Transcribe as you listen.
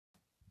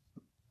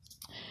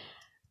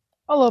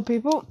Hello,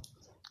 people.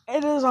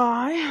 It is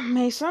I,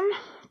 Mason,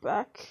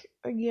 back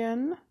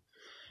again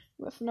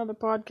with another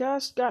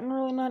podcast. Got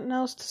really nothing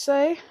else to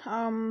say.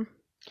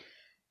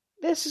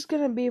 This is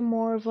gonna be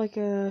more of like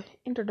a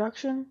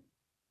introduction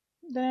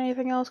than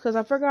anything else, because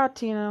I forgot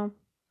to,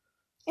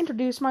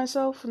 introduce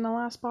myself in the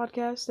last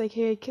podcast,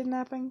 aka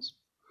kidnappings.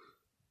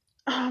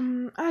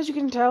 As you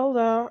can tell,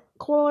 the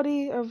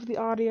quality of the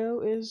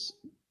audio is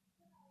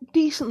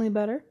decently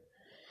better.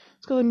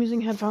 It's because I'm using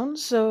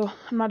headphones, so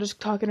I'm not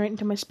just talking right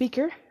into my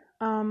speaker.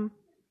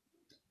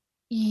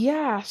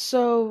 Yeah,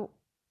 so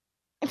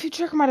if you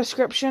check my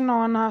description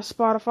on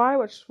Spotify,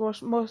 which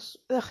was most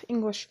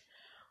English,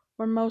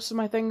 where most of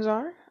my things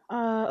are,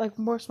 like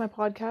most of my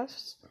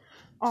podcasts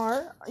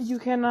are, you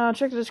can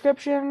check the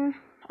description.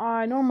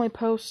 I normally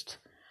post.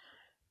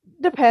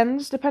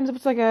 Depends if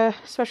it's like a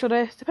special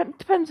day.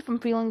 Depends if I'm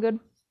feeling good.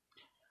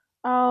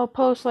 I'll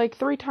post like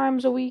 3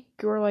 times a week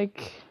or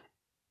like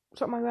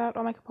something like that.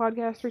 I'll make a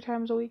podcast 3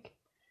 times a week.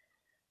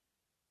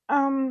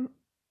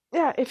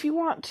 Yeah, if you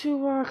want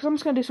to, because I'm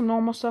just gonna do some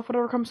normal stuff,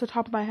 whatever comes to the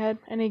top of my head.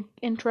 Any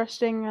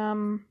interesting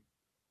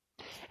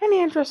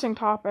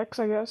topics,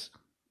 I guess.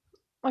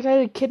 Like I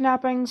did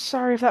kidnappings.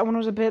 Sorry if that one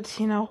was a bit,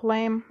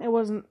 lame. It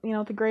wasn't,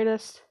 the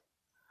greatest.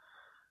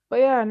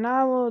 But yeah,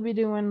 now we'll be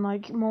doing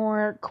like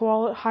more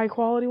high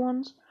quality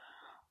ones.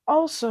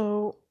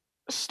 Also,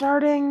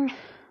 starting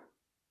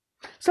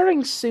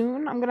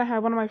soon, I'm gonna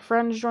have one of my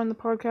friends join the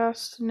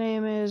podcast. His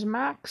name is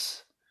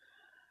Max.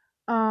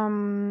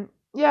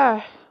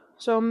 Yeah.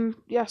 So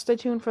yeah, stay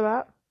tuned for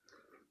that.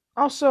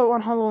 Also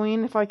on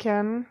Halloween, if I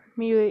can,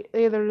 maybe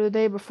either the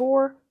day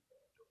before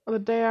or the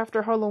day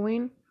after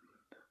Halloween,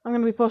 I'm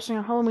gonna be posting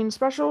a Halloween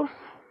special.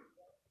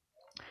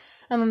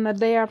 And then the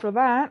day after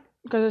that,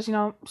 because it's,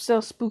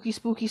 still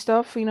spooky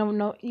stuff, even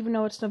though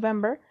it's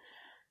November,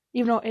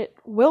 even though it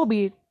will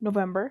be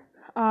November,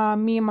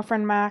 me and my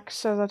friend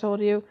Max, as I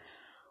told you,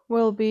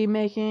 will be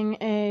making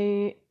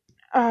a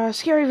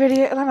scary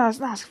video. No, it's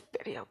not a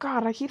video.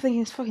 God, I keep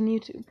thinking it's fucking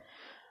YouTube.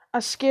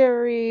 A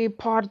scary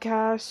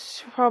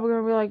podcast. Probably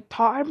gonna be like we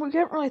haven't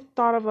really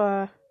thought of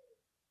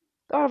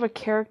a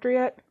character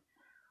yet.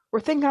 We're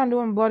thinking on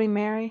doing Bloody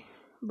Mary,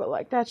 but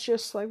like that's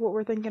just like what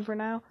we're thinking for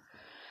now.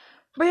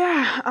 But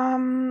yeah,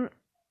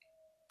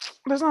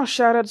 there's no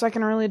shoutouts I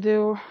can really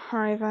do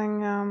or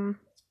anything.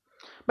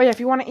 But yeah, if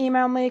you want to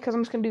email me, because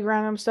I'm just gonna do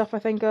random stuff I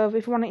think of.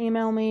 If you want to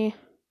email me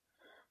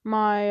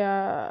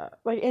my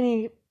like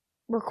any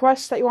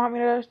requests that you want me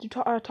to do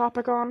a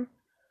topic on,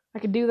 I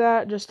could do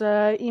that. Just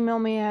email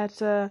me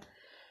at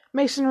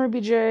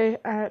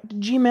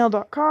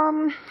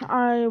masonrubyj@gmail.com.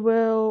 I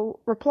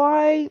will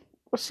reply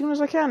as soon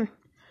as I can.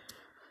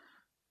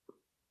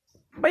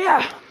 But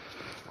yeah,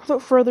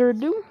 without further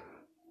ado,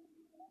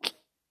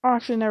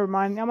 actually never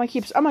mind. I might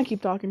keep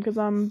talking because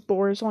I'm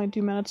bored. It's only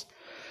 2 minutes.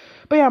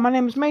 But yeah, my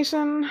name is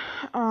Mason.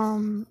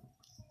 I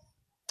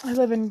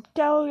live in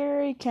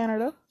Calgary,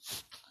 Canada.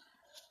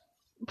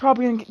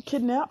 Probably gonna get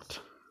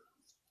kidnapped.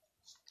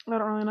 I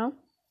don't really know.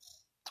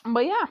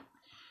 But yeah.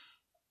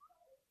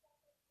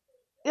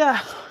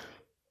 Yeah.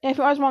 If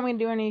you guys want me to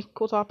do any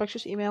cool topics,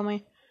 just email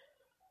me.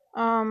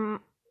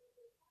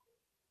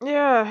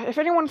 Yeah, if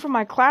anyone from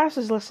my class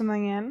is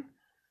listening in,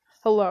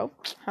 hello,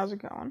 how's it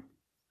going?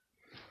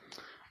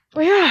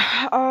 But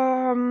yeah,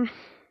 I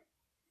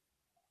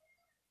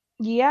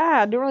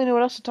don't really know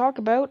what else to talk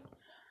about.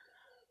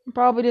 I'm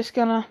probably just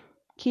gonna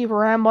keep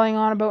rambling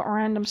on about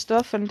random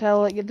stuff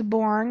until it gets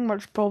boring,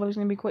 which probably is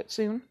gonna be quite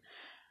soon.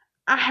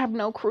 I have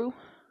no clue.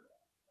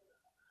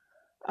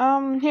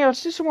 Here,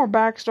 let's do some more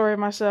backstory of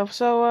myself.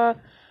 So,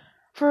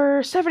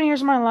 for 7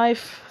 years of my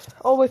life,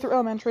 all the way through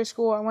elementary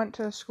school, I went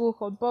to a school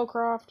called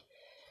Bowcroft.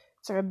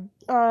 It's like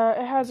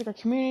it has like a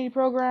community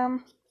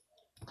program,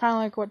 kind of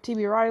like what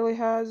TB Riley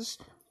has.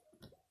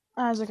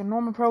 It has like a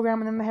normal program,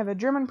 and then they have a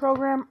German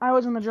program. I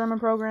was in the German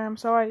program,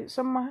 so I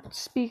somewhat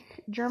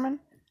speak German,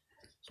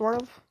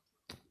 sort of.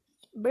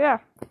 But yeah,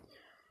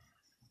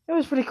 it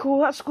was pretty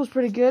cool. That school's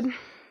pretty good.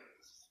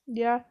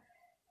 Yeah.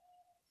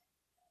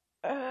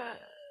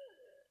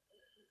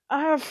 I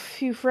have a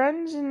few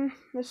friends in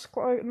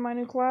my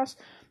new class.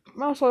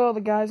 Mostly all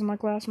the guys in my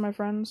class are my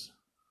friends.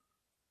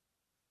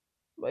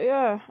 But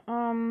yeah,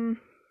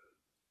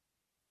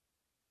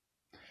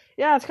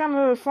 yeah, it's kind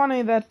of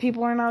funny that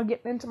people are now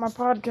getting into my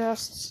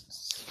podcasts.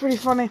 It's pretty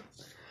funny.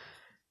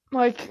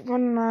 Like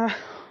when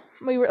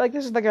we were like,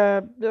 this is like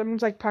I'm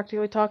just like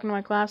practically talking to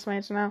my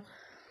classmates now.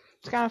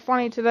 It's kind of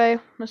funny today.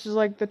 This is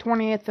like the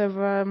 20th of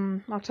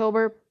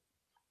October.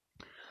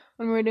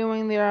 When we were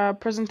doing the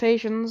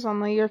presentations on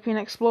the European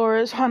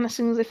explorers, and as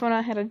soon as they found out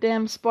I had a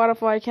damn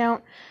Spotify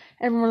account,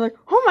 everyone was like,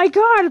 "Oh my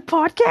god, a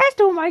podcast!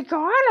 Oh my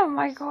god! Oh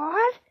my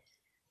god!"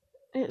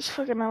 It's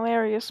fucking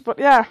hilarious. But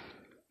yeah,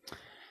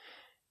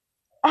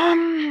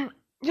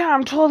 yeah,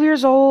 I'm 12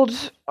 years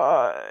old.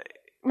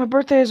 My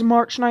birthday is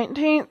March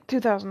 19th,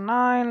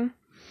 2009.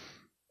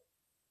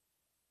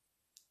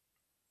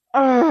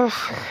 God,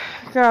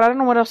 I don't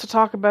know what else to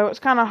talk about. It's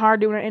kind of hard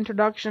doing an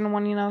introduction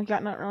when you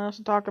got nothing else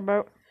to talk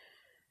about.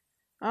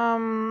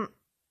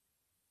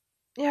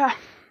 Yeah.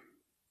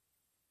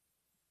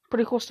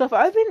 pretty cool stuff.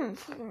 I've been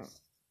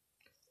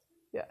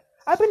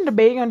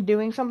debating on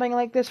doing something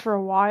like this for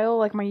a while,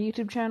 like my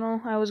YouTube channel.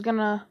 I was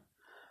gonna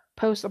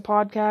post a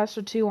podcast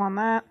or two on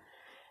that,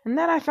 and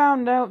then I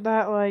found out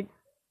that like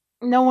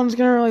no one's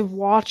gonna really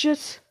watch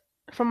it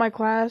from my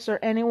class or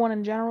anyone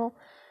in general,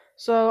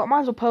 so I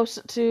might as well post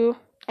it to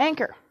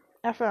Anchor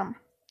FM.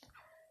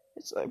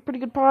 It's a pretty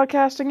good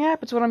podcasting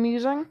app. It's what I'm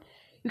using.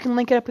 You can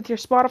link it up with your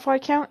Spotify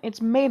account.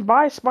 It's made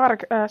by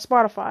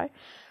Spotify.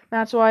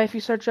 That's why if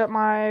you search up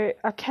my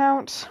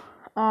account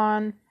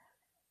on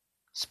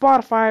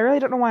Spotify, I really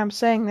don't know why I'm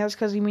saying this,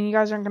 because you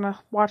guys aren't gonna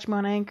watch me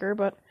on Anchor,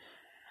 but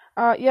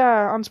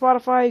yeah, on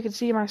Spotify you can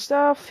see my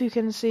stuff. You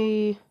can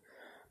see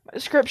my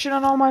description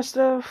on all my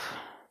stuff.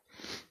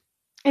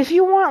 If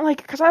you want,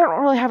 like, because I don't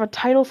really have a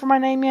title for my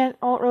name yet.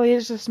 All it really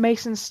is just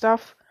Mason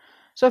stuff.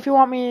 So if you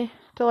want me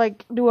to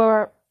like do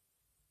a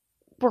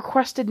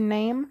requested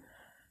name,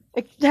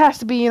 it has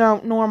to be,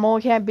 normal.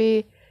 It can't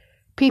be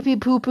Pee Pee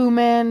Poo Poo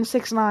Man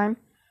 69.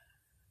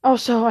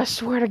 Also, I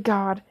swear to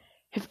God,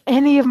 if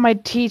any of my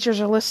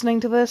teachers are listening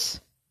to this,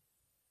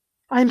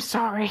 I'm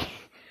sorry.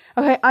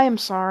 Okay, I am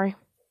sorry.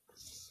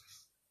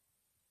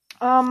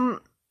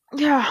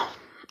 Yeah.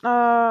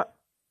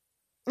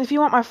 If you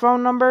want my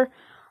phone number,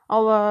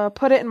 I'll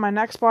put it in my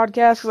next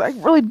podcast, because I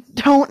really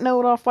don't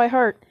know it off by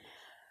heart.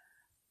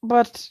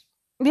 But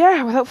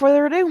yeah, without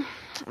further ado,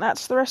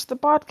 that's the rest of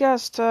the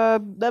podcast.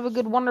 Have a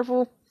good,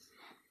 wonderful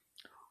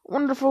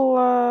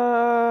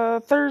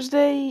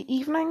Thursday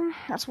evening.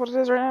 That's what it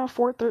is right now,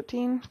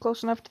 4:13,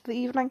 close enough to the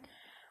evening.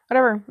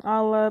 Whatever,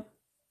 I'll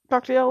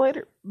talk to y'all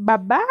later.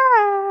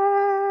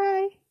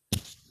 Bye-bye!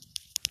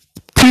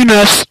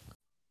 Penis!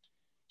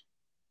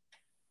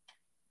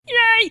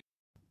 Yay!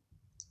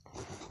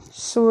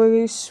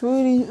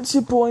 Sweetie, it's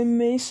your boy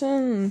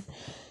Mason.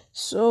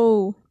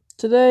 So,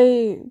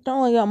 today,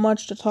 don't really got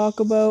much to talk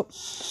about.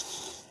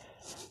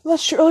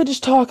 Let's really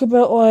just talk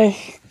about,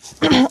 like,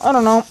 I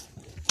don't know.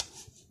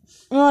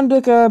 I want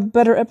to do, a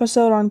better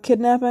episode on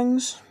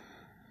kidnappings.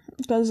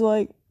 Because,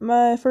 like,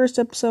 my first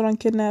episode on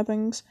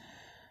kidnappings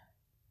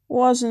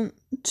wasn't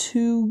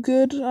too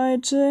good,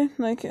 I'd say.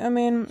 Like, it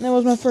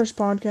was my first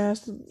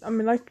podcast.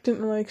 I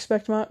didn't really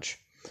expect much.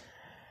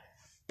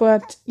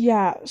 But,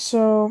 yeah,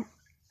 so...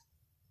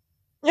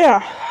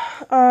 yeah,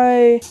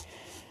 okay,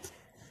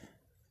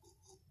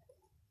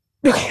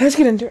 let's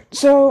get into it.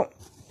 So,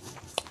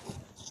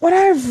 what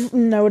I've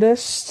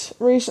noticed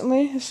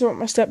recently, this is what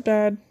my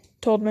stepdad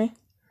told me,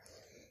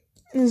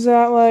 is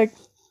that, like,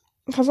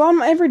 because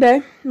every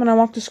day when I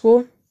walk to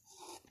school,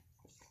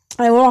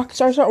 I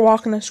start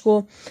walking to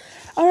school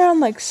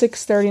around, like,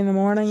 6:30 in the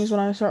morning is when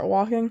I start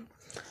walking.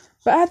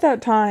 But at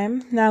that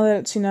time, now that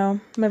it's,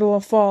 middle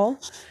of fall,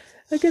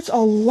 it gets a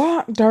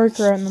lot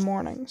darker in the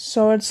morning.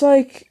 So it's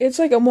like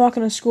I'm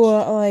walking to school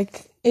at,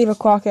 like, 8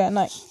 o'clock at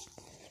night.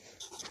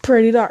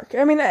 Pretty dark.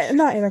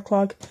 Not 8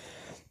 o'clock.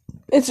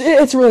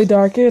 It's really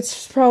dark.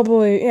 It's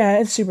probably,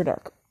 it's super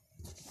dark.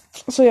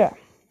 So, yeah.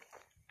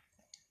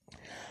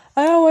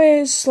 I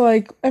always,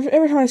 like,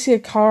 every time I see a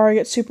car, I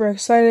get super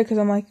excited, because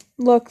I'm like,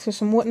 look, there's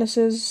some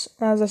witnesses,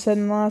 as I said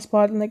in the last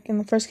pod, like, in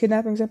the first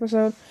kidnappings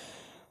episode.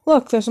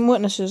 Look, there's some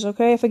witnesses,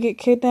 okay? If I get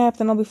kidnapped,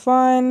 then I'll be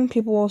fine.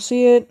 People will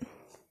see it.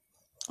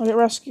 I'll get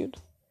rescued.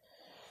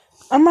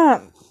 I'm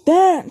not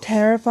that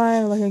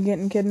terrified of, like,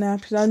 getting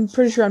kidnapped, because I'm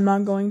pretty sure I'm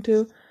not going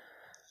to.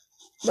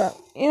 But,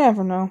 you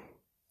never know.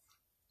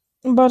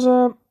 But,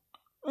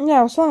 yeah,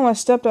 I was telling my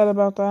stepdad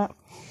about that.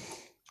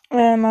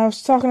 And I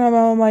was talking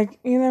about, like,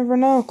 you never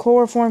know,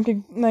 chloroform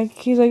could, like,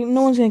 he's like,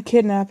 no one's gonna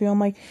kidnap you.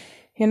 I'm like,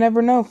 you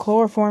never know,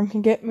 chloroform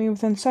can get me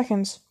within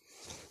seconds.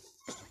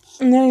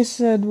 And then he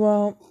said,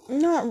 well,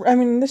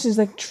 this is,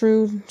 like,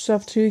 true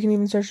stuff, too, you can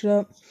even search it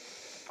up.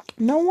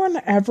 No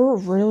one ever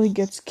really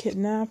gets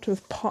kidnapped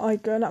with,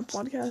 not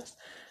podcast.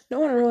 No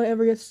one really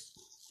ever gets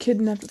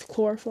kidnapped with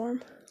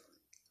chloroform.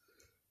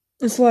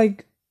 It's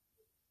like,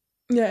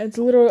 it's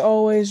literally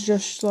always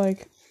just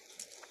like,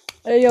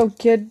 hey, yo,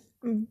 kid,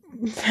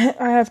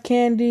 I have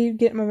candy,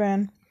 get in my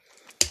van.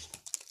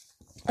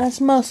 That's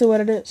mostly what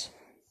it is.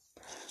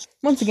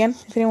 Once again,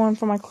 if anyone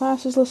from my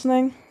class is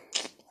listening,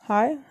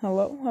 hi,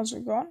 hello, how's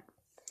it going?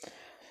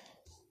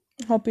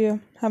 Hope you're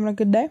having a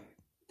good day.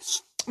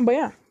 But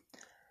yeah,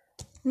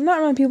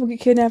 not many people get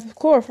kidnapped with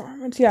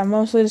chloroform. It's,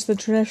 mostly just the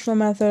traditional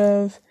method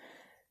of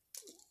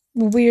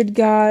weird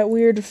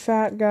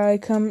fat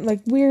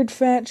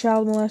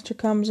child molester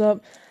comes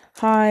up,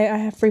 hi, I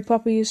have free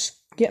puppies,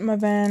 get in my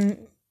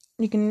van,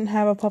 you can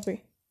have a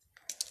puppy.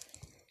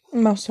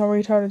 Most are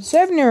retarded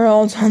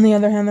 7-year-olds, on the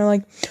other hand, they're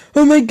like,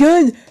 oh my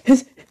god,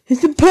 it's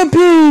a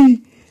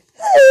puppy!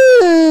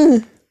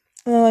 And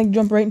they, like,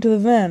 jump right into the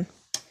van.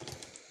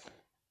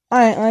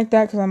 I ain't like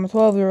that, because I'm a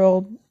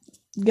 12-year-old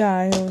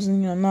guy who's,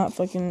 not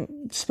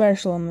fucking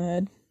special in the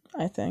head,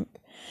 I think.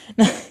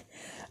 I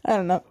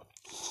don't know.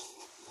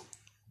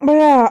 But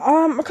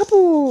yeah, a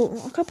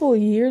couple of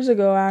years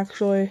ago,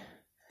 actually,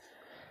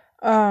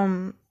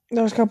 there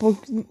was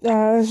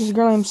this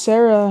girl named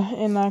Sarah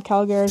in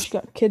Calgary. She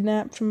got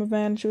kidnapped from a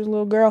van. She was a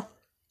little girl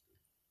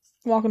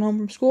walking home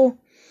from school.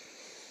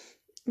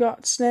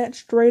 got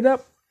snatched right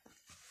up.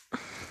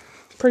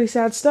 Pretty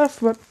sad stuff,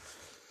 but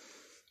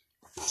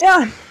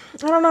yeah,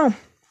 I don't know.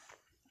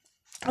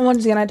 And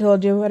once again, I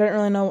told you, I didn't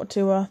really know what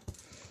to, or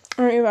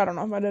I don't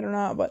know if I did or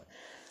not, but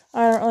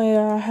I don't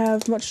really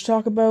have much to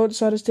talk about,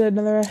 so I just did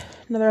another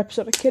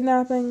episode of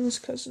kidnappings,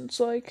 because it's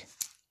like,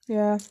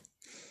 yeah,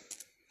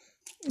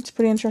 it's a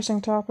pretty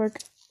interesting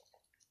topic.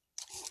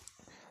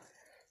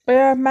 But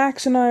yeah,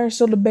 Max and I are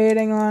still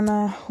debating on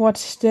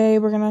what day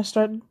we're gonna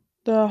start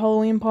the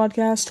Halloween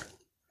podcast.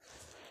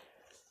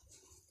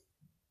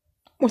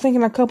 We're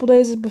thinking a couple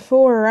days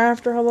before or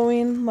after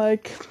Halloween,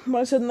 like what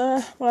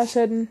I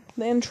said in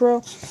the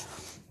intro,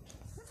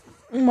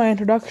 my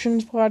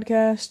introductions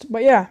podcast.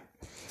 But yeah,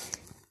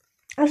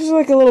 this is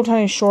like a little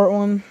tiny short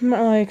one. I'm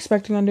not really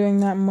expecting on doing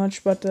that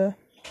much, but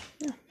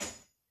yeah.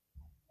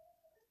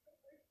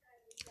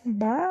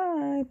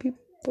 Bye,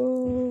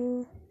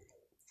 people.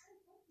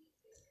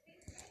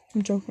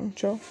 I'm joking,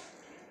 chill.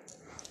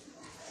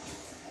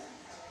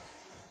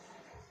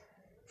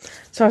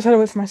 So I was headed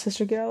away for my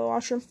sister to get out of the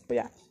washroom, but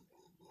yeah.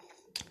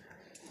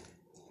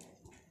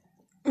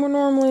 We're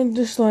normally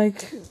just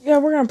like, yeah,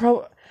 we're gonna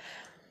probably,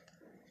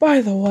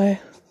 by the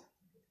way,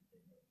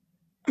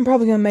 I'm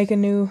probably gonna make a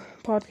new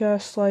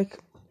podcast, like,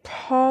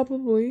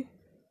 probably,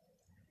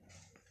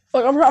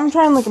 like, I'm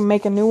trying to, like,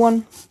 make a new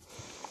one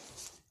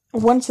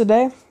once a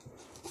day.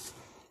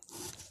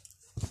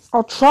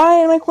 I'll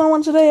try and make one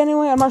once a day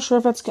anyway. I'm not sure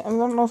if I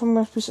don't know if I'm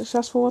gonna be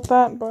successful with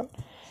that, but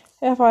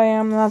if I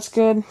am, then that's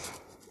good.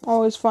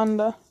 Always fun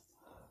to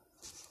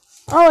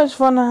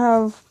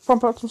have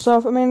pump up some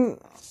stuff. I mean,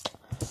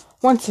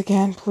 once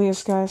again,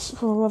 please, guys,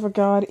 for the love of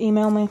God,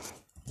 email me.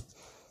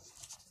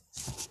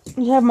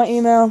 You have my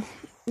email.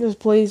 Just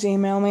please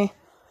email me,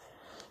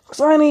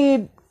 cause I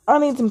need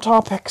some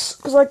topics.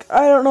 Cause like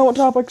I don't know what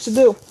topics to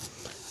do.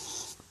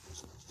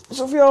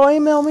 So if y'all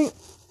email me,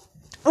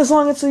 as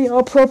long as it's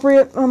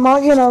appropriate, I'm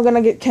not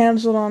gonna get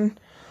canceled on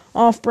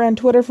off-brand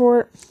Twitter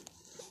for it.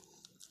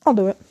 I'll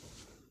do it.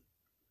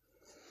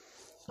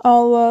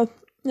 I'll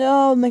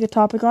make a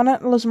topic on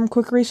it. I'll do some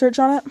quick research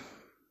on it.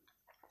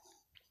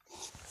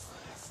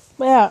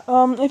 But yeah,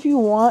 if you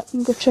want, you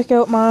can go check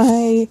out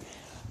my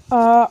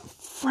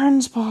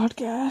friend's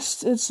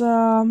podcast. It's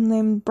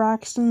named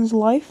Braxton's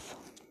Life.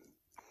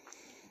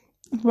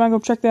 If you want to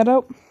go check that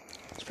out,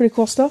 it's pretty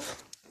cool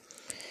stuff.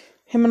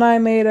 Him and I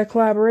made a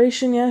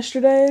collaboration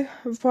yesterday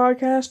of a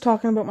podcast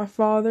talking about my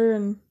father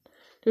and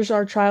just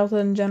our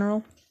childhood in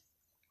general.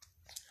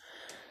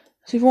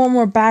 So if you want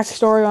more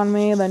backstory on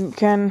me, then you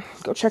can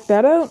go check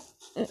that out.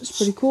 It's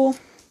pretty cool.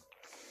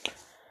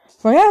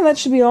 Well, yeah, that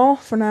should be all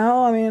for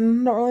now. I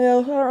mean, I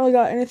don't really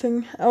got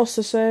anything else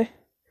to say.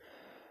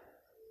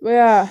 But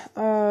yeah,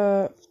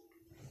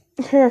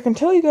 here, I can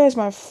tell you guys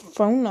my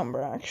phone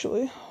number,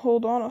 actually.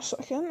 Hold on a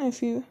second,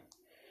 if you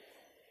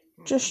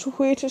just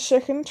wait a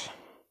second.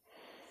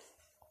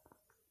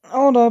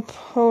 Hold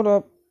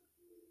up.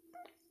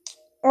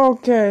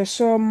 Okay,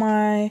 so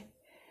my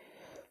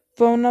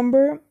phone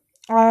number,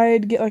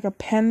 I'd get like a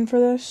pen for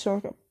this, so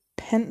like a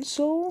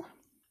pencil.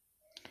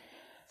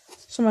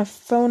 So my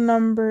phone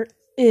number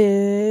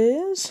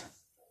is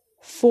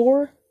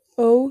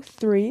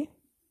 403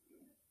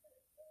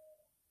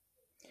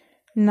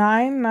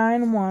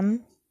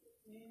 991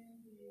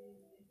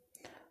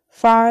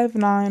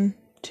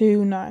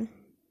 5929.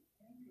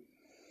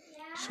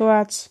 So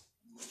that's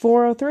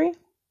 403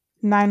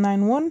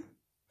 991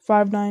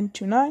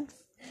 5929.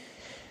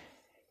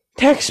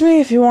 Text me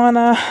if you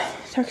wanna.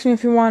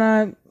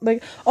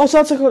 Like,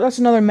 also that's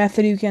another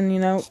method you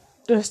can,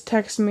 just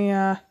text me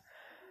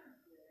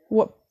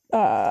what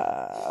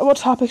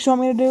topics you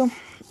want me to do.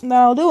 And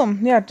I'll do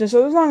them. Yeah, just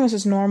as long as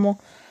it's normal.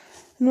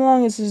 As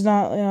long as it's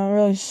not,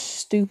 really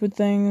stupid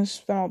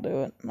things, then I'll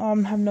do it. I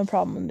have no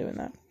problem in doing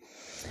that.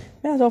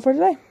 Yeah, that's all for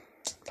today.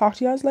 Talk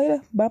to you guys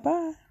later.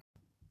 Bye-bye.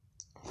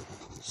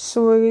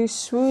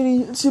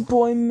 Sweetie, it's your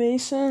boy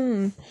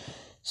Mason.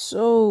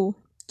 So,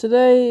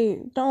 today,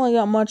 don't really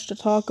got much to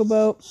talk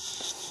about.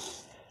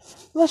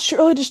 Let's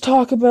really just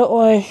talk about,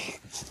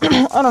 like,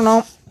 I don't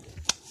know.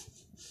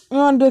 I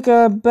want to do,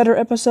 a better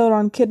episode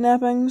on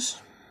kidnappings.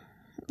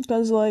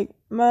 Because,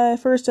 my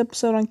first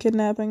episode on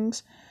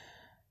kidnappings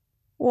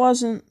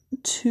wasn't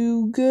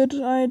too good,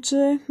 I'd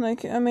say. It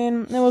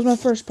was my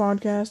first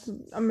podcast.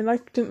 I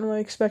didn't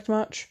really expect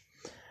much.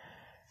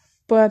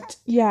 But,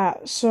 yeah,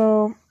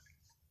 so,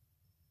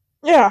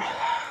 yeah,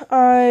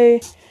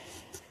 okay,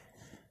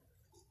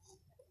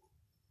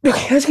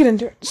 let's get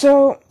into it.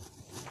 So,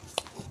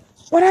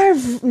 what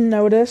I've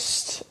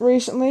noticed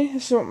recently,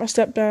 this is what my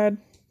stepdad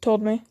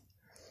told me,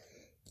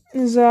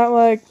 is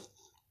that,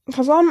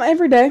 because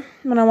every day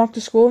when I walk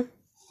to school,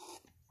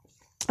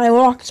 I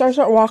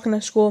start walking to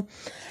school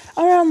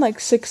around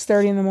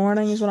 6:30 in the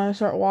morning is when I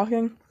start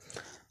walking.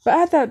 But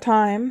at that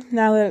time,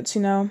 now that it's,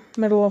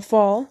 middle of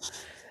fall,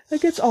 it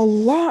gets a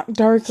lot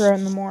darker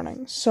in the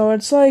morning. So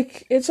it's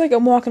like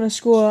I'm walking to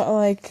school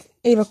at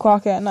 8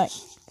 o'clock at night.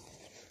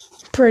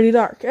 Pretty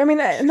dark. I mean,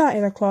 not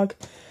 8 o'clock.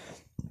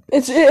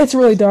 It's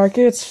really dark.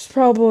 It's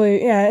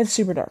probably, it's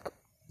super dark.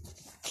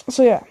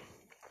 So yeah.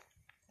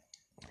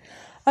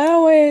 I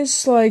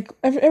always, like,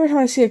 every time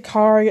I see a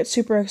car, I get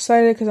super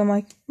excited because I'm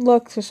like,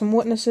 look, there's some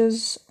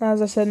witnesses,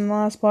 as I said in the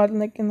last pod,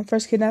 like in the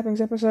first kidnappings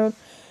episode.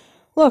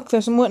 Look,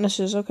 there's some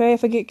witnesses, okay?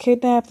 If I get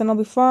kidnapped, then I'll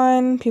be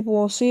fine. People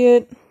will see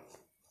it.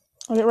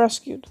 I'll get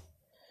rescued.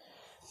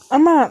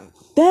 I'm not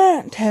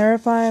that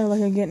terrified of,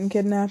 like, getting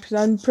kidnapped,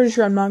 because I'm pretty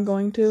sure I'm not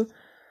going to.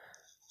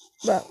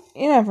 But,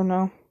 you never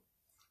know.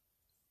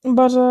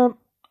 But,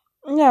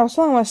 yeah, I was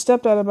telling my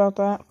stepdad about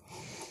that.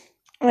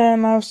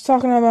 And I was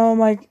talking about,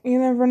 like, you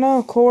never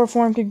know,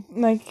 chloroform could,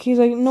 like, he's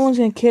like, no one's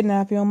gonna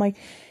kidnap you. I'm like,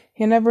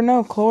 you never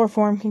know,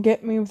 chloroform can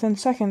get me within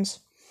seconds.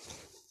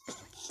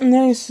 And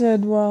then he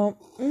said, well,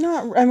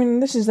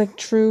 this is, like,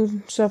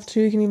 true stuff,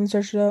 too, you can even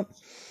search it up.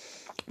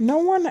 No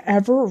one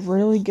ever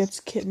really gets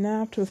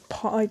kidnapped with,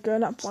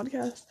 not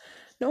podcast.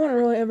 No one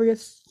really ever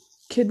gets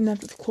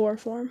kidnapped with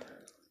chloroform.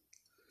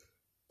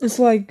 It's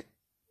like,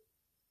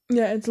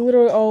 yeah, it's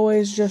literally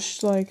always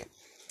just like,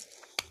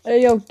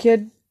 hey, yo,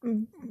 kid,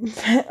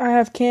 I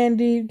have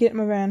candy, get in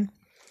my van.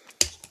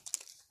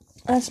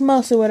 That's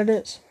mostly what it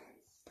is.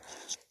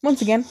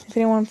 Once again, if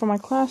anyone from my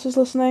class is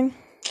listening,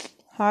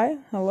 hi,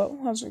 hello,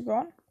 how's it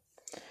going?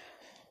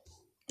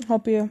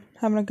 Hope you're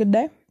having a good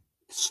day.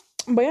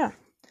 But yeah,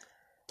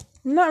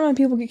 not many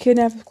people get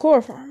kidnapped with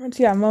chloroform. It's,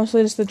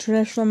 mostly just the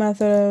traditional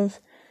method of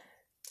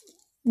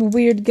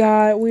weird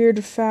fat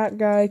weird fat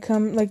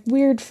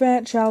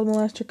child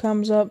molester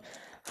comes up,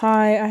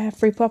 hi, I have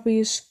free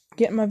puppies,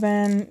 get in my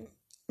van,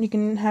 you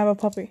can have a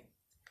puppy.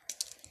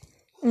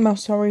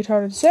 Most are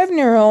retarded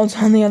 7-year-olds,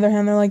 on the other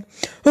hand, they're like,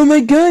 oh my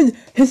god,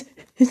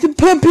 it's a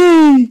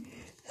puppy!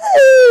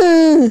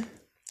 And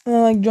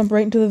they, like, jump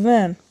right into the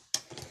van.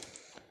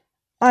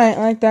 I ain't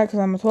like that because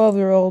I'm a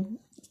 12-year-old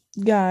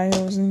guy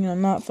who's,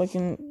 not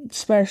fucking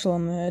special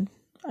in the head,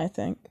 I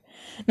think.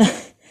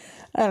 I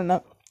don't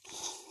know.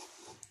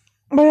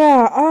 But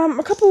yeah,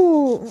 a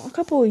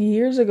couple of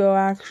years ago,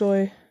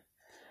 actually,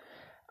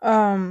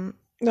 there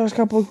was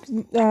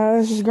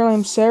there's this girl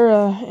named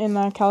Sarah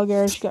in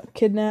Calgary. She got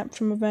kidnapped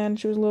from a van.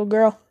 She was a little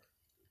girl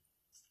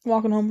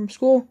walking home from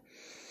school.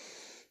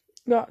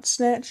 Got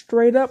snatched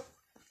right up.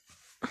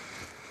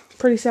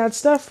 Pretty sad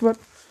stuff, but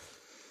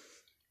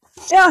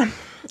yeah,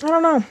 I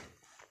don't know.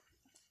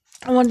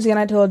 And once again,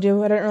 I told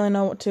you, I didn't really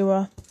know what to,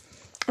 or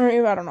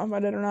I don't know if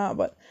I did or not,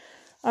 but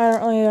I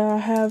don't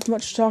really have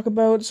much to talk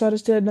about, so I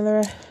just did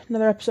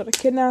another episode of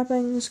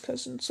kidnappings,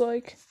 because it's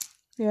like,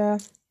 yeah,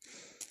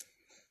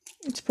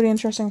 it's a pretty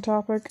interesting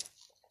topic.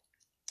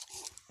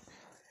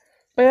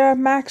 But yeah,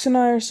 Max and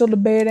I are still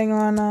debating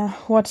on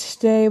what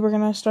day we're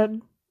gonna start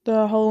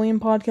the Halloween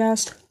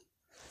podcast.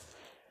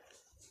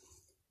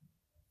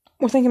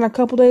 We're thinking a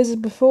couple days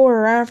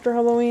before or after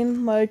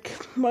Halloween, like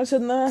what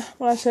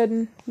I said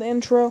in the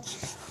intro,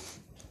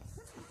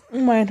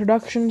 my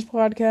introductions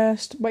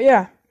podcast. But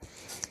yeah,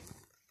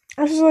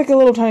 this is like a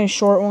little tiny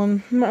short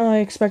one. I'm not really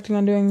expecting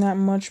on doing that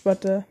much,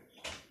 but yeah.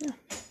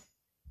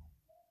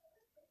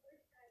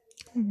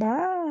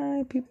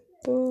 Bye,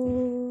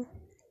 people.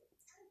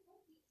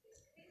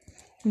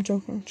 I'm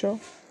joking, chill.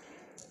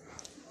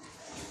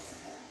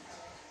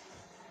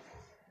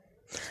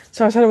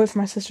 So I had to wait for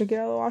my sister to get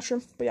out of the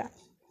washroom, but yeah.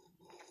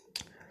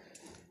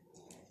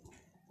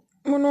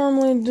 We're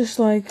normally just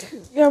like,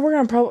 yeah, we're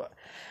gonna probably,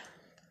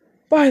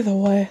 by the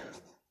way,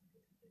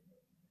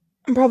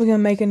 I'm probably gonna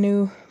make a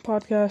new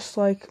podcast,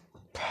 like,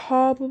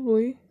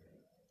 probably,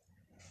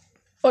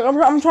 like,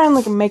 I'm trying to,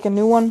 like, make a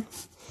new one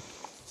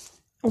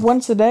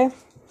once a day.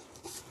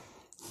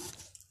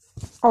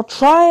 I'll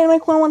try and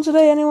make one once a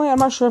day anyway. I'm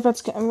not sure if I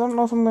don't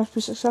know if I'm gonna be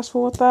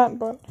successful with that,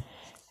 but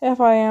if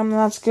I am, then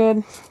that's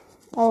good.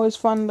 Always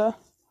fun to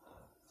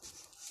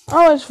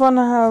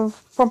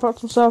have pump up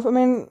some stuff. I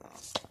mean,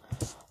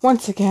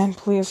 once again,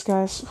 please,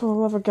 guys, for the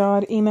love of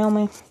God, email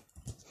me.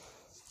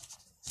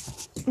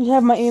 You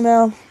have my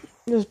email.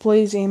 Just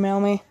please email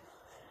me,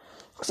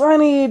 cause I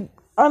need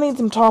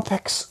some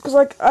topics. Cause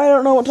like I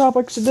don't know what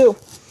topics to do.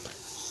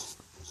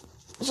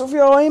 So if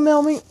y'all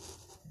email me,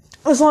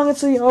 as long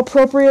as it's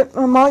appropriate,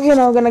 I'm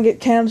not gonna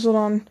get canceled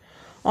on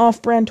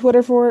off-brand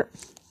Twitter for it.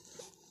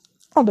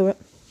 I'll do it.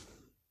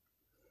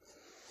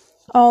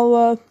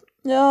 I'll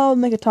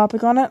make a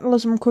topic on it. I'll do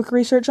some quick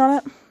research on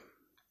it.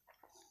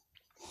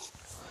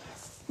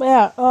 But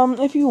yeah,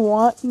 if you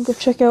want, you can go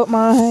check out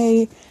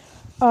my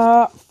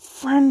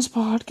friend's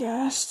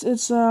podcast.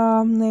 It's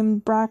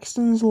named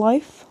Braxton's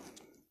Life.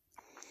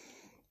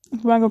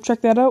 If you want to go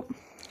check that out,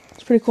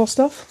 it's pretty cool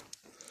stuff.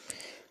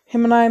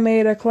 Him and I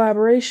made a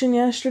collaboration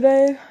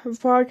yesterday of a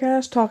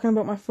podcast talking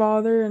about my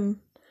father and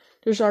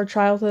just our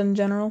childhood in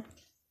general.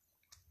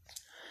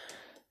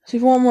 So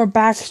if you want more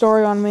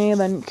backstory on me,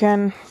 then you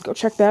can go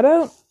check that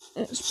out.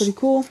 It's pretty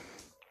cool.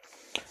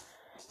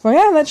 Well,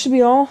 yeah, that should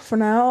be all for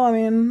now. I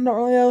mean, I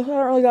don't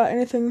really got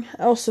anything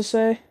else to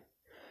say.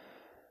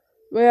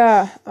 But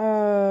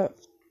yeah,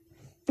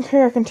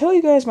 here, I can tell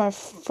you guys my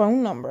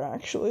phone number,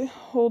 actually.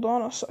 Hold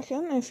on a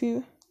second, if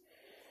you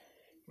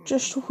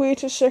just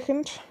wait a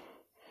second.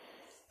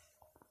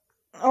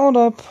 Hold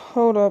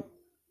up.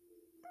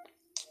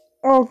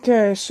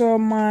 Okay, so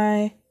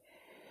my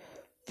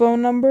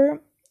phone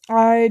number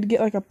I'd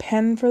get like a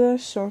pen for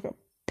this, so like a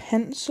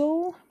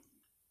pencil.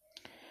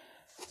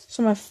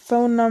 So my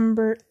phone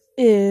number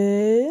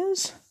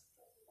is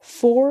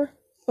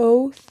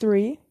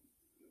 403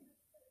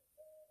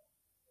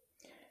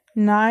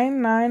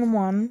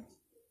 991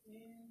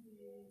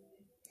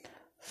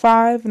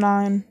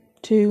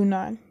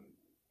 5929.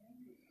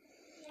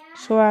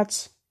 So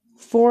that's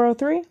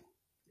 403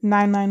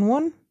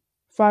 991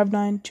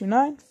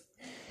 5929.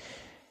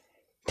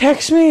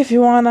 Text me if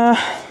you wanna.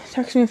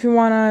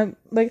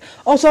 Like.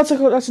 Also,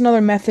 that's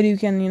another method you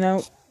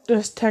can,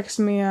 just text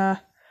me.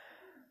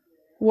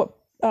 What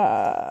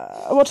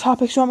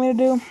topics you want me to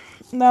do?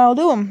 And I'll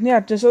do them. Yeah,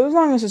 just as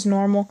long as it's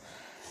normal.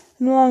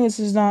 As long as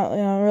it's not,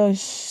 really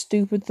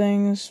stupid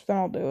things, then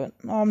I'll do it.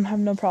 I have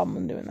no problem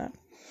in doing that.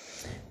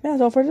 Yeah,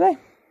 that's all for today.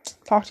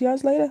 Talk to you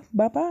guys later.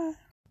 Bye-bye.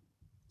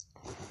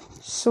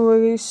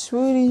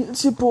 Sweetie,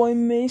 it's your boy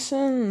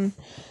Mason.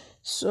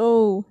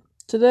 So,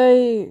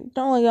 today,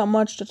 don't really got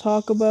much to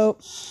talk about.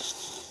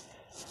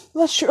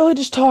 Let's really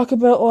just talk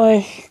about,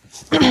 like,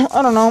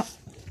 I don't know.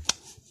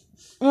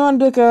 I want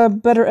to do, a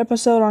better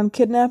episode on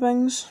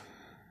kidnappings.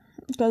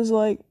 Because,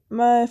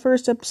 my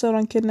first episode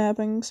on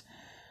kidnappings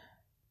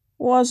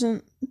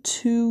wasn't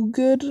too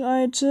good,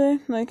 I'd say.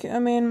 It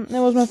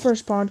was my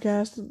first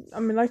podcast.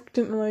 I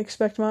didn't really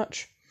expect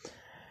much.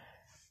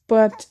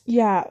 But,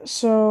 yeah,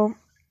 so...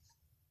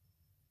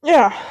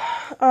 Yeah,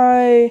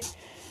 okay,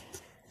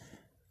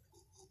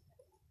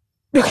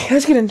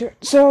 let's get into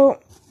it. So,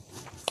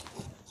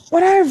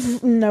 what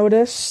I've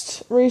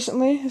noticed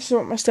recently, this is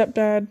what my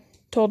stepdad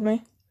told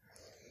me,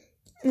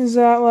 is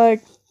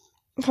that,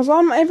 because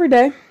every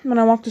day when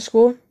I walk to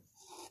school,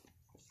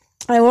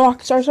 I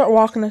start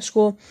walking to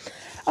school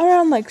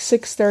around,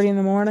 6:30 in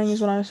the morning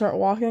is when I start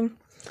walking.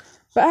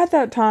 But at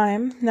that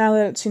time, now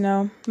that it's,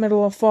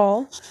 middle of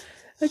fall,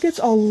 it gets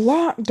a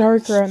lot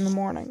darker in the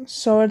morning.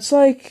 So it's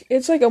like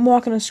I'm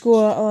walking to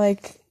school at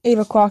 8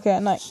 o'clock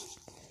at night.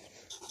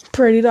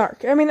 Pretty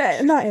dark.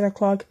 Not 8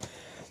 o'clock.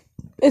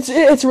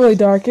 It's really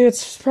dark.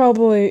 It's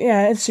probably,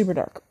 it's super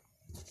dark.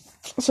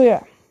 So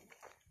yeah.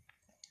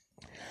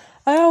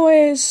 I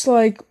always,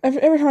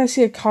 every time I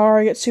see a car,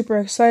 I get super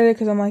excited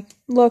because I'm like,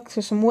 look,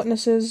 there's some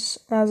witnesses.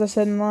 As I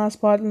said in the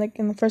last pod,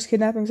 in the first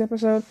kidnappings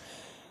episode.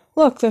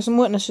 Look, there's some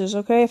witnesses,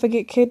 okay? If I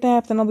get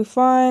kidnapped, then I'll be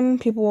fine.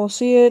 People will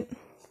see it.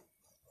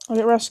 I'll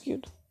get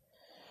rescued.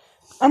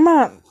 I'm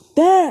not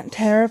that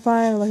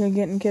terrified of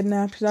getting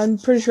kidnapped, because I'm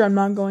pretty sure I'm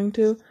not going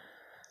to.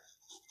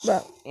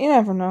 But you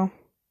never know.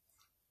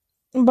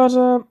 But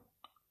I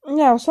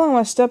was telling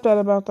my stepdad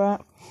about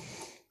that,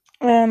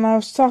 and I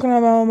was talking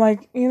about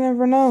you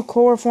never know,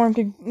 chloroform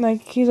could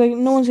he's like,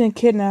 no one's gonna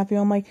kidnap you.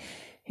 I'm like,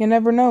 you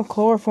never know,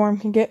 chloroform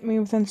can get me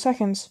within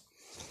seconds.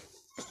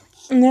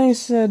 And then he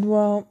said,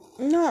 well,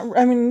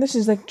 this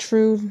is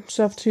true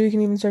stuff too. You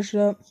can even search it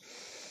up.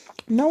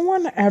 No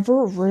one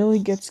ever really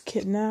gets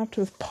kidnapped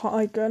with,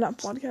 not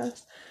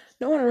podcast.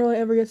 No one really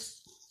ever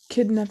gets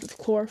kidnapped with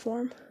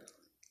chloroform.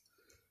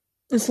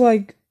 It's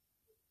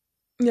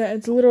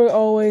it's literally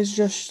always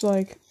just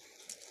hey,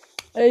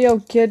 yo,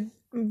 kid,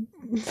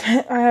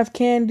 I have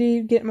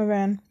candy, get in my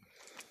van.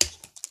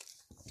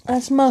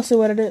 That's mostly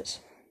what it is.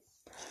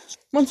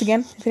 Once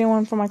again, if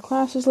anyone from my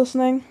class is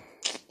listening,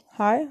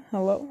 hi,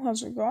 hello,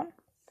 how's it going?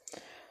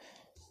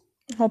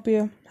 Hope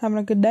you're having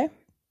a good day.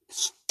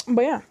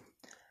 But yeah.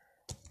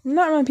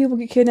 Not many people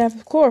get kidnapped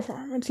with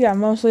chloroform. It's,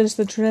 mostly just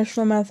the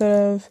traditional method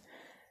of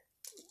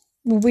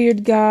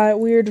weird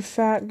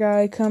fat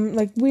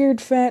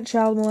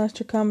child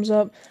molester comes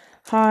up.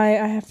 Hi,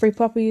 I have free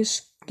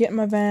puppies. Get in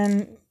my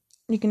van.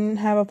 You can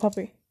have a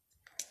puppy.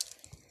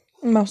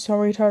 Most are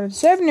retarded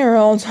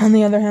 7-year-olds, on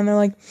the other hand, they're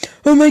like,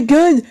 oh my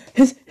god,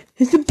 it's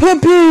a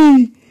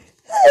puppy!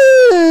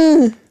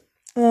 Ah!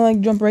 And they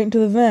jump right into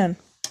the van.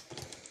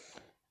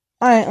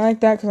 I ain't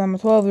like that because I'm a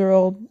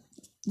 12-year-old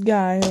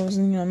guy who was,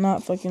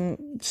 not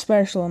fucking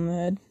special in the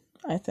head,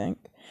 I think.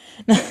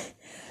 I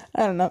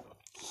don't know.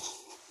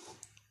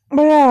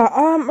 But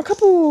yeah, a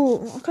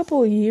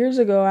couple of years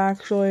ago,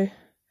 actually,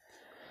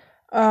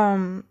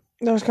 there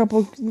was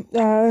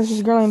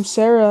this girl named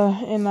Sarah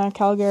in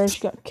Calgary.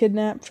 She got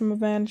kidnapped from a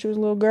van. She was a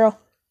little girl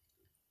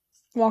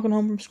walking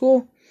home from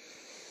school.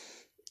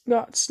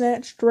 Got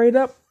snatched right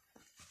up.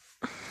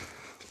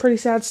 Pretty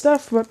sad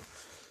stuff, but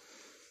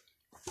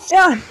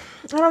yeah,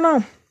 I don't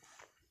know.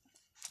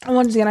 And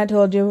once again, I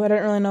told you, I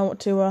didn't really know what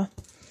to, or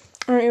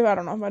I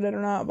don't know if I did or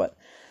not, but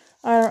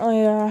I don't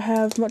really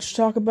have much to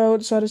talk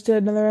about, so I just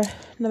did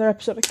another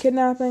episode of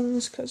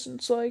kidnappings, because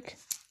it's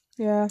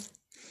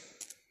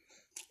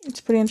it's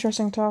a pretty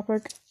interesting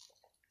topic.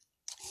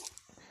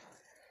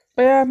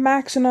 But yeah,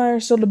 Max and I are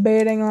still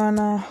debating on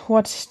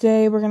what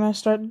day we're gonna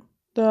start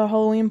the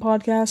Halloween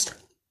podcast.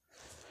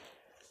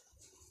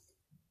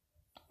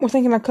 We're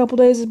thinking a couple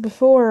days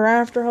before or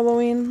after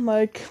Halloween,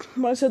 like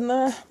what I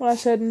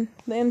said in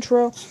the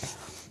intro,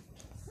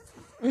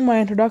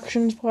 my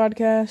introductions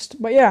podcast.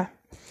 But yeah,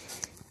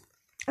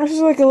 this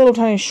is a little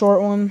tiny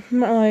short one. I'm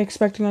not really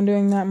expecting on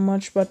doing that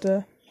much, but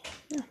yeah.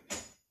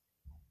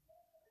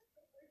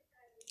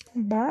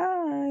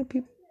 Bye,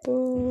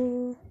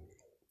 people.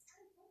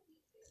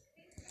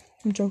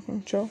 I'm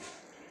joking, chill.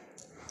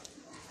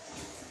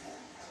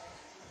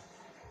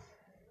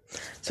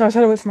 So I was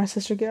had to wait for my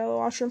sister to get out of the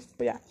washroom,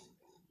 but yeah.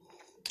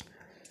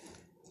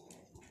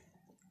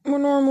 We're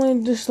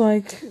normally just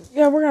like,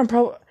 yeah, we're gonna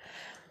probably,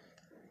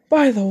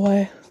 by the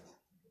way,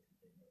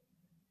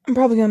 I'm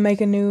probably gonna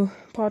make a new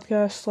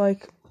podcast,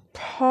 like,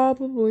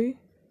 probably,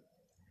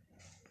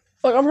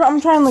 like,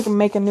 I'm trying to, like,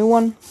 make a new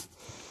one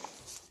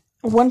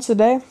once a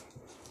day.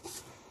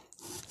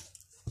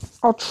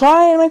 I'll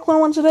try and make one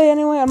once a day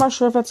anyway. I'm not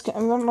sure if I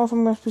don't know if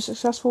I'm gonna be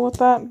successful with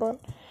that, but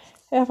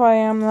if I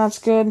am, then that's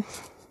good.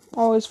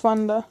 Always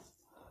fun to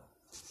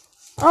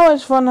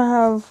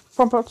have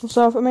pump up some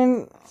stuff. I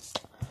mean,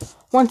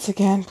 once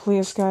again,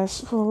 please,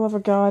 guys, for the love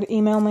of God,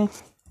 email me.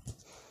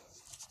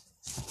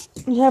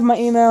 You have my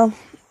email.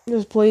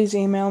 Just please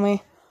email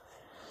me,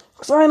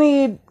 cause I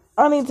need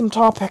some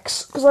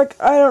topics. Cause like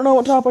I don't know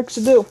what topics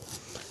to do.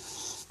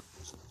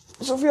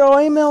 So if y'all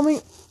email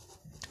me,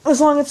 as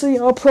long as it's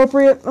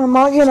appropriate, I'm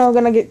not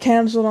gonna get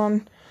canceled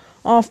on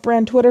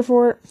off-brand Twitter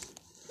for it.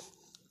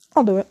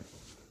 I'll do it.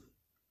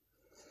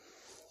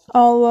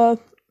 I'll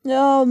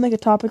make a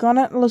topic on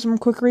it. I'll do some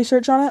quick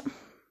research on it.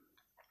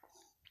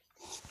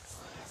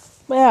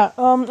 But yeah,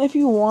 if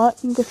you want,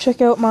 you can go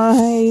check out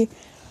my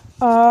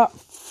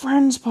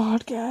friend's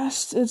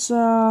podcast. It's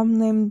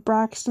named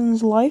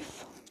Braxton's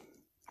Life.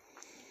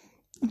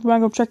 If you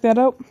want to go check that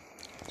out,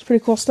 it's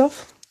pretty cool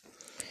stuff.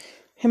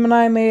 Him and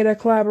I made a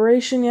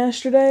collaboration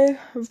yesterday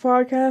of a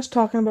podcast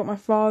talking about my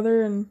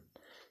father and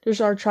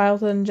just our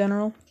childhood in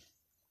general.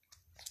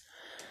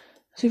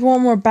 So if you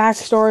want more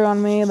backstory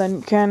on me, then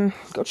you can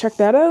go check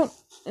that out.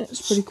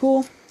 It's pretty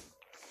cool.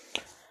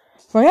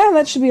 Well, yeah,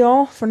 that should be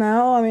all for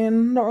now. I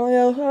mean, I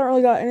don't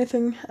really got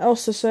anything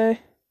else to say.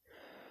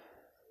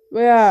 But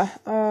yeah,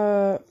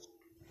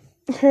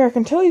 here, I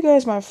can tell you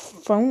guys my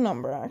phone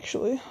number,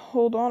 actually.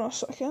 Hold on a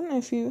second,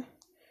 if you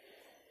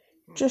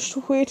just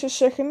wait a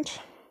second.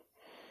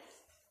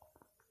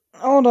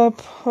 Hold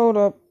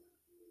up.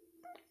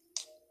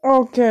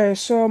 Okay,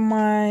 so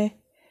my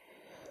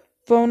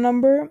phone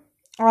number,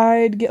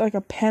 I'd get like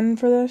a pen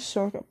for this,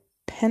 so like a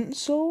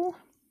pencil.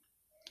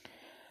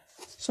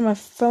 So my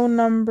phone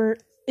number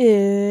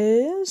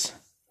is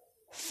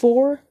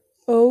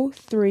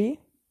 403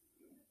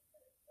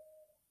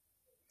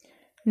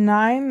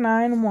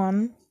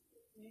 991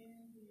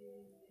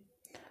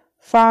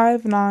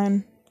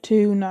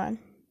 5929.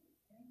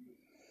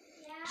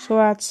 So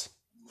that's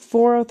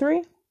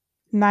 403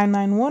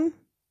 991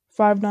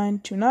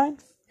 5929.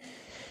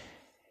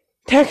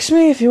 Text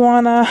me if you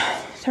wanna.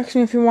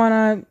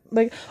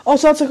 Like,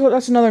 also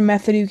that's another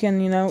method you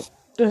can,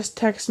 just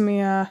text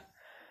me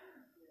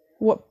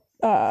what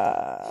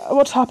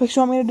topics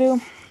you want me to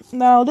do.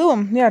 And I'll do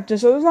them. Yeah,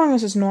 just as long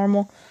as it's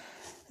normal.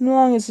 As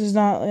long as it's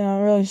not,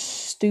 really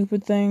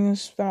stupid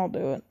things, then I'll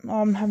do it.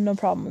 I have no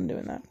problem in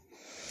doing that.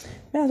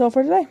 Yeah, that's all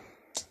for today.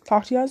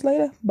 Talk to you guys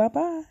later.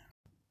 Bye-bye.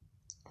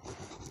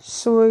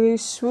 Sweetie,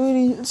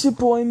 it's your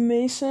boy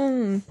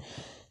Mason.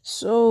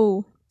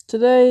 So,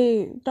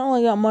 today, don't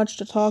really got much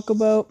to talk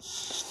about.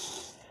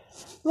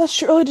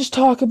 Let's really just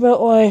talk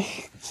about,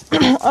 like,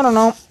 I don't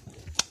know.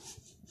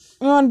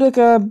 I want to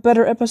do, a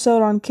better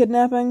episode on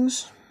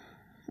kidnappings.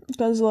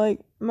 Because,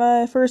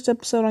 my first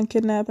episode on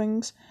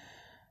kidnappings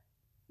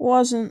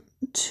wasn't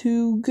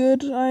too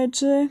good, I'd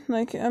say. It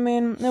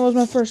was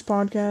my first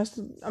podcast.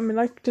 I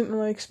didn't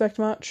really expect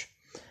much.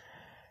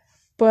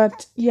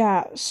 But,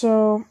 yeah,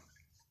 so...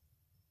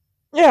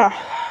 yeah,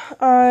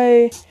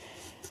 okay,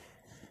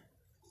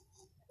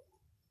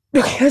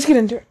 let's get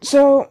into it.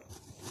 So,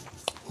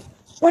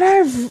 what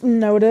I've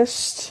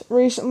noticed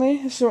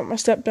recently, this is what my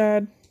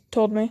stepdad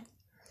told me,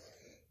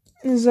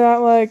 is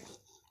that,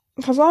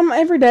 because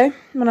every day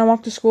when I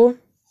walk to school,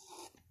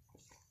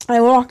 I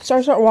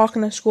start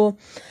walking to school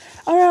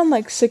around,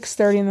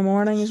 6:30 in the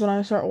morning is when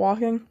I start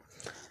walking.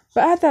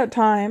 But at that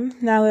time,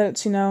 now that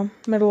it's,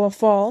 middle of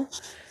fall,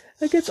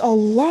 it gets a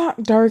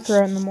lot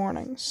darker in the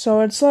morning. So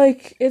it's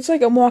like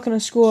I'm walking to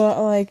school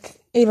at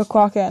 8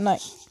 o'clock at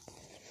night.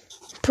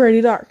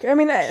 Pretty dark. I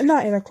mean,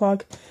 not 8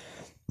 o'clock.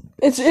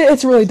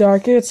 It's really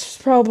dark. It's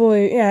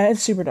probably,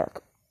 it's super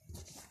dark.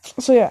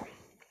 So yeah.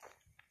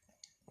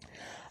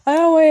 I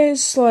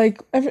always,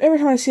 every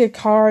time I see a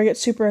car, I get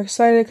super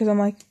excited because I'm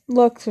like,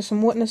 look, there's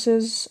some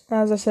witnesses.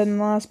 As I said in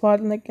the last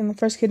pod, in the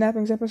first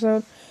kidnappings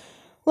episode.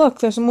 Look,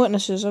 there's some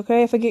witnesses,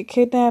 okay? If I get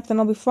kidnapped, then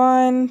I'll be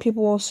fine.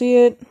 People will see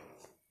it.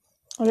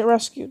 I'll get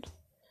rescued.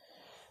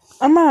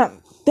 I'm not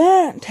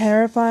that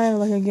terrified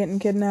of getting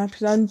kidnapped,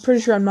 because I'm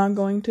pretty sure I'm not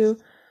going to.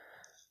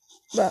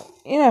 But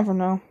you never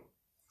know.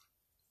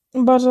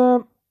 But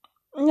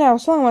yeah, I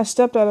was telling my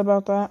stepdad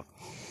about that,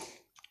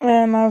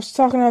 and I was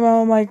talking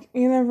about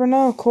you never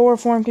know,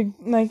 chloroform could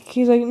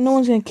he's like, no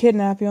one's gonna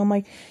kidnap you. I'm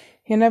like,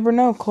 you never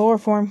know,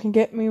 chloroform can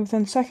get me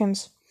within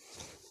seconds.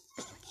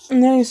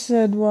 And then he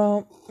said,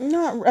 well,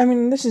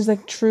 this is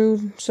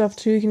true stuff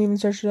too. You can even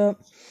search it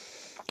up.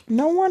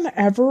 No one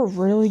ever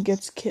really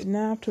gets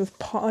kidnapped with,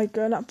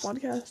 not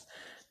podcast.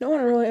 No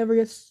one really ever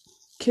gets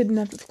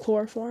kidnapped with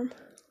chloroform.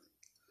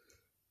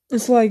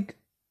 It's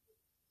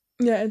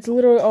Yeah, it's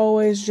literally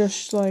always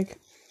just like,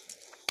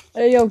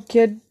 hey, yo,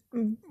 kid,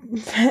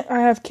 I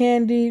have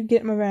candy,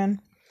 get in my van.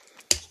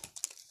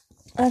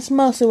 That's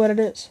mostly what it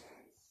is.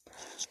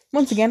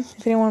 Once again,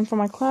 if anyone from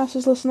my class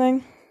is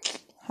listening,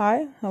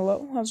 hi,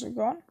 hello, how's it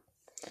going?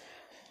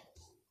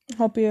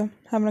 Hope you're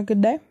having a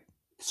good day.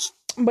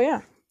 But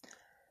yeah,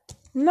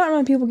 not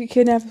many people get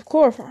kidnapped with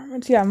chloroform.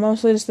 It's,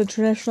 mostly just the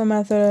traditional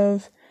method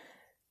of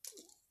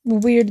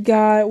weird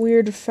fat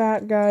weird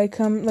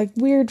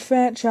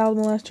fat child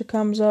molester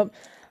comes up,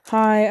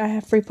 hi, I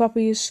have free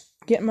puppies,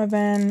 get in my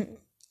van,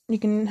 you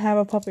can have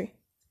a puppy.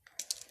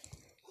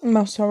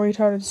 Most are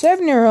retarded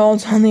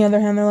 7-year-olds, on the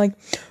other hand, they're like,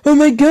 oh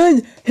my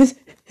god, it's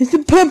a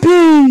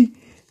puppy!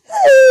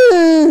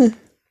 And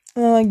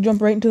they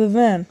jump right into the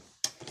van.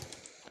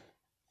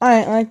 I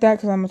ain't like that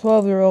because I'm a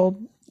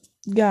 12-year-old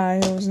guy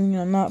who's,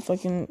 not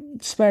fucking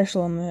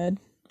special in the head,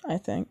 I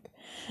think.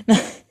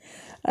 I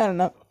don't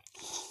know.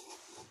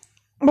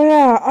 But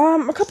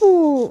yeah, a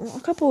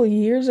couple of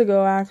years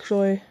ago,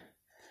 actually,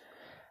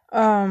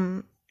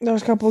 there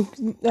was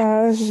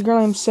there's this girl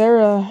named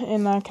Sarah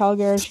in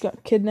Calgary. She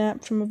got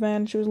kidnapped from a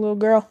van. She was a little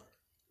girl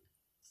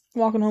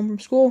walking home from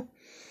school.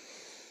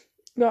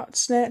 Got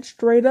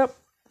snatched right up.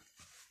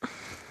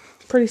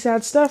 Pretty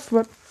sad stuff,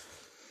 but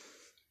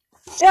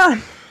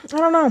yeah, I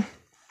don't know.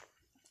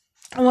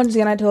 And once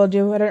again, I told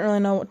you, I didn't really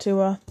know what to,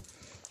 or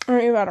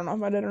I don't know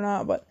if I did or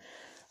not, but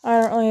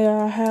I don't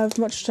really have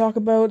much to talk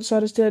about, so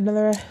I just did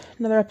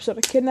another episode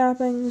of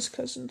kidnappings,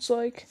 because it's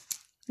like,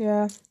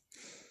 yeah,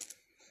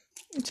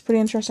 it's a pretty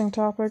interesting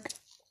topic.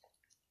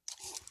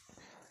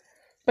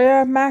 But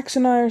yeah, Max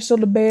and I are still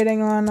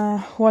debating on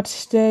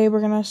what day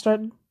we're gonna start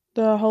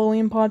the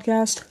Halloween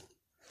podcast.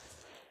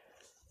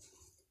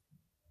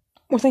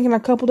 We're thinking a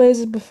couple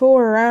days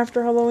before or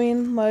after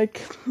Halloween, like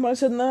what I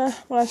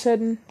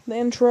said in the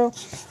intro,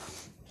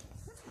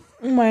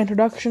 my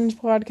introductions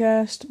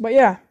podcast. But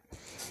yeah,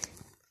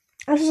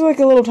 this is like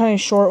a little tiny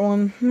short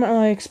one. I'm not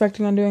really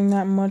expecting on doing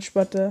that much,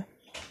 but yeah.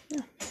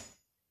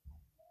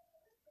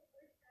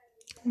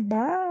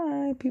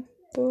 Bye,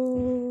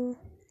 people.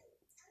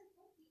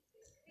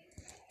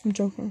 I'm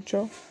joking,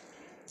 chill.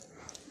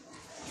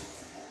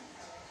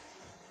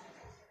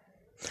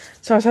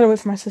 So I was had to wait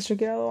for my sister to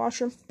get out of the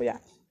washroom, but yeah.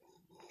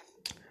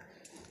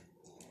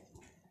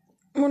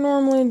 We're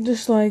normally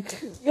just like,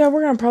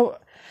 we're gonna probably,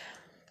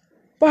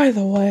 by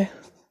the way,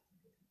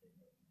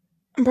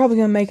 I'm probably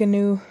gonna make a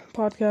new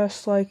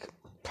podcast,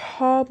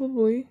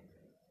 probably,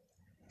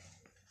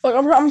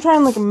 I'm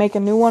trying to, make a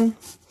new one,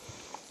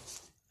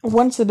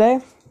 once a day.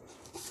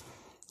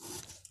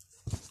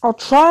 I'll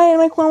try and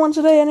make one once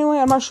a day anyway.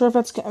 I'm not sure if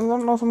I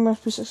don't know if I'm gonna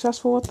be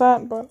successful with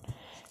that, but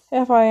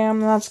if I am,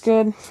 then that's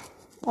good.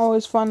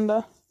 Always fun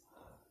to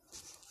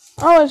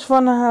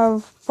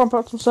have pump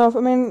up some stuff. I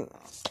mean,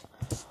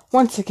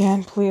 once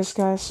again, please,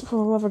 guys, for the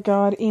love of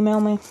God, email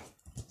me.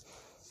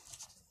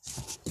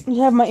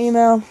 You have my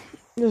email.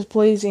 Just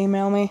please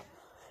email me.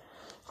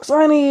 Because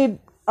I need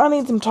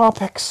some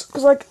topics.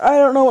 Because, I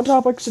don't know what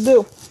topics to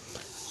do.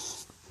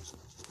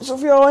 So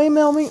if y'all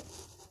email me,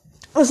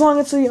 as long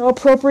as it's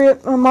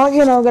appropriate, I'm not,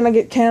 gonna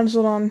get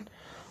canceled on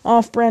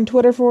off-brand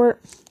Twitter for it,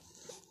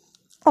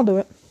 I'll do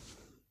it.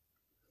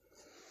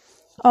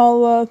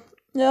 I'll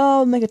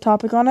make a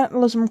topic on it.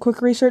 I'll do some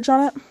quick research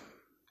on it.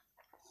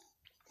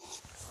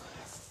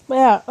 But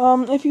yeah,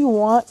 if you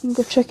want, you can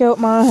go check out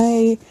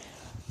my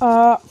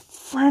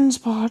friend's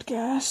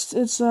podcast.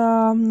 It's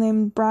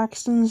named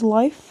Braxton's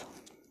Life.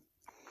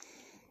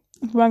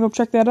 If you want to go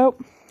check that out,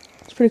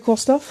 it's pretty cool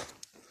stuff.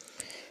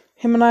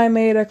 Him and I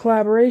made a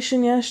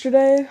collaboration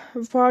yesterday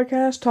of a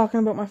podcast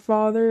talking about my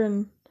father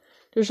and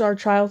just our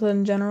childhood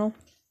in general.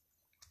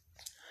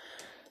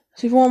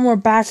 So if you want more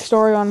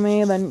backstory on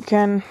me, then you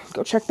can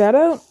go check that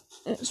out.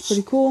 It's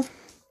pretty cool.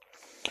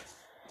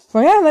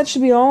 Well, yeah, that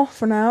should be all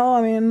for now.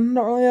 I mean,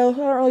 I don't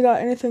really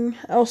got anything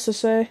else to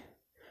say.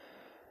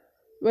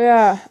 But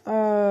yeah,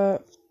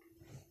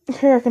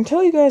 here, I can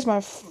tell you guys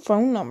my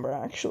phone number,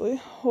 actually.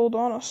 Hold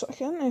on a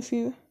second, if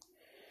you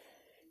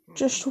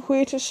just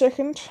wait a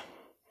second.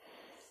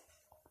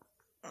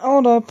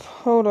 Hold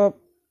up.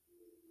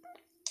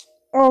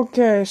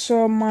 Okay,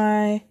 so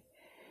my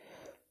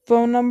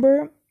phone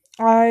number,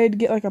 I'd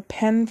get, a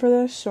pen for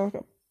this, so,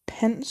 a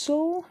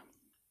pencil.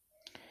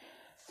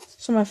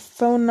 So my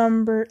phone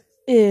number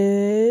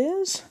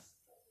is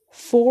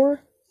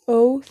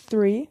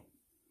 403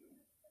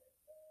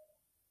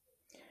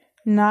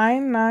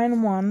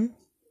 991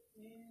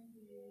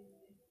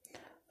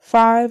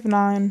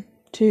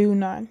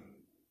 5929.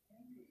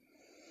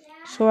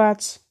 So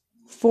that's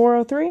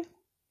 403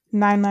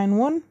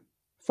 991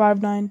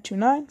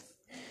 5929.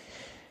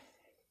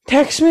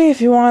 Text me if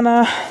you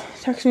wanna.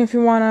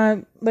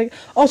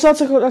 Also,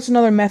 that's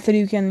another method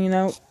you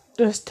can,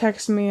 just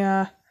text me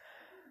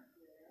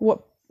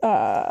what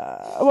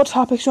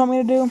topics you want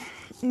me to do,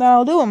 and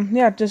I'll do them.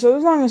 Yeah, just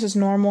as long as it's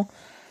normal.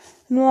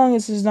 As long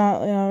as it's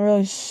not,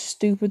 really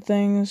stupid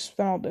things,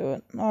 then I'll do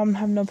it. I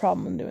have no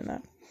problem in doing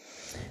that.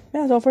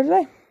 Yeah, that's all for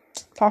today.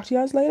 Talk to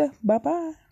you guys later. Bye-bye.